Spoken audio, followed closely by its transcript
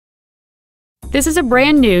This is a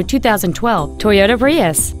brand new 2012 Toyota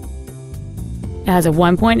Prius. It has a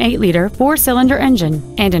 1.8-liter four-cylinder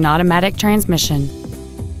engine and an automatic transmission.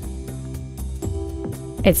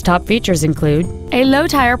 Its top features include a low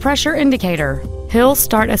tire pressure indicator, hill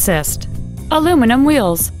start assist, aluminum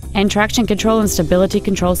wheels, and traction control and stability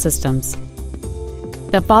control systems.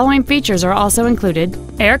 The following features are also included: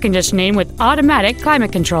 air conditioning with automatic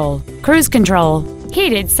climate control, cruise control,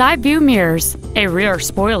 heated side view mirrors, a rear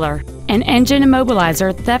spoiler, an engine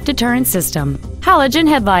immobilizer theft deterrent system, halogen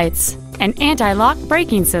headlights, an anti-lock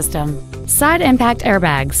braking system, side impact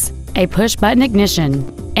airbags, a push-button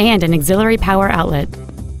ignition, and an auxiliary power outlet.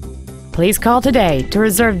 Please call today to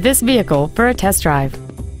reserve this vehicle for a test drive.